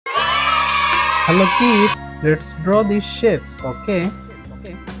Hello kids, let's draw these shapes, okay?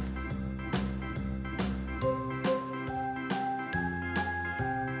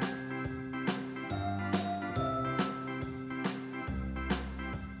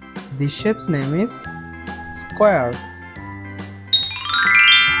 This shape's name is square.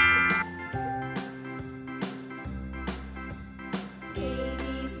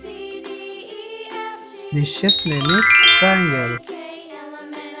 This shape's name is triangle.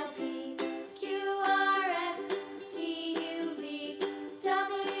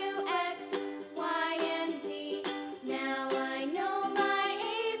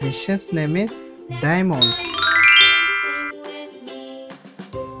 This shape's name is diamond.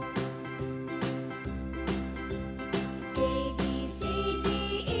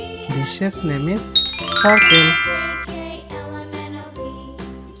 This shape's name is circle.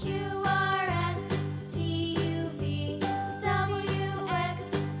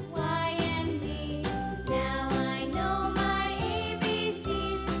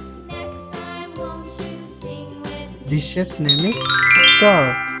 This shape's name is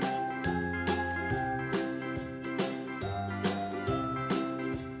star.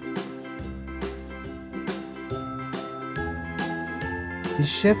 This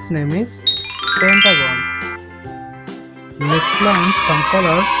shape's name is pentagon. Let's learn some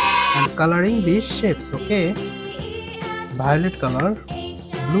colors and coloring these shapes, okay? Violet color,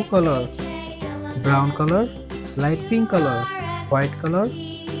 blue color, brown color, light pink color, white color,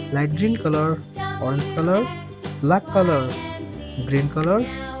 light green color, orange color, black color, green color,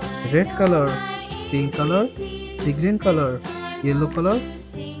 red color, pink color, sea green color, yellow color,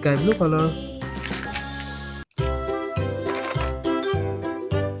 sky blue color.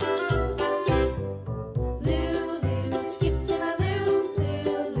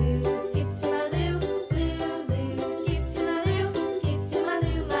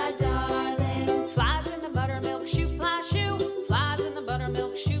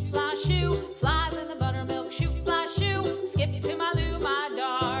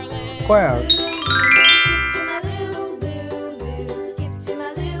 Square.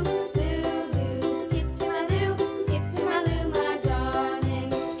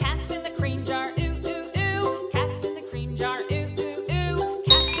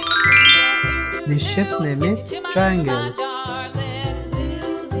 This shape's name is triangle.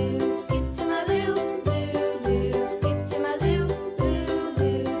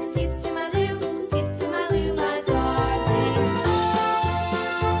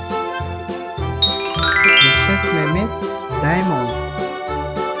 This shape's name is diamond.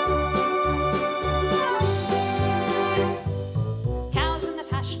 Cows in the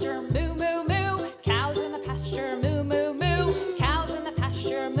pasture, moo moo moo. Cows in the pasture, moo moo moo. Cows in the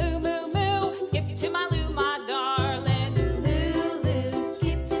pasture, moo moo moo. Skip to my loo, my darling. Loo loo,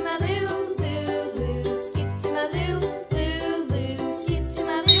 skip to my loo. Loo loo, skip to my loo. Loo loo, skip to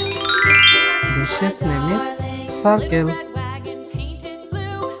my loo. This shape's name is circle.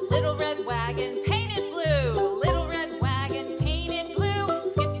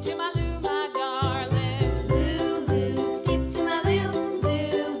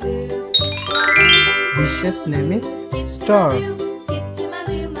 This shape's name is star. Skip to my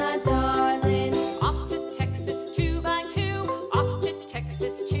loo, my darling. Off to Texas 2 by 2. Off to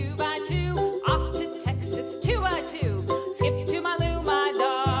Texas 2 by 2. Off to Texas 2 by 2. Skip to my loo, my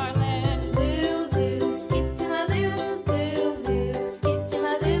darling. Loo loo, skip to my loo. Loo loo, skip to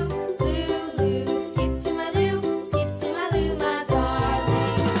my loo. Loo loo, skip to my loo. Skip to my loo, my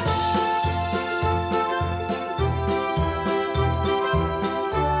darling.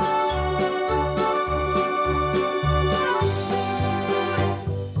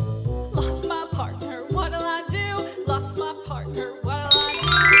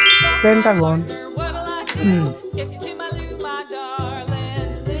 Pentagon.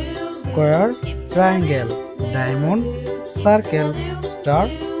 Square, triangle, diamond, circle, star,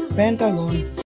 pentagon.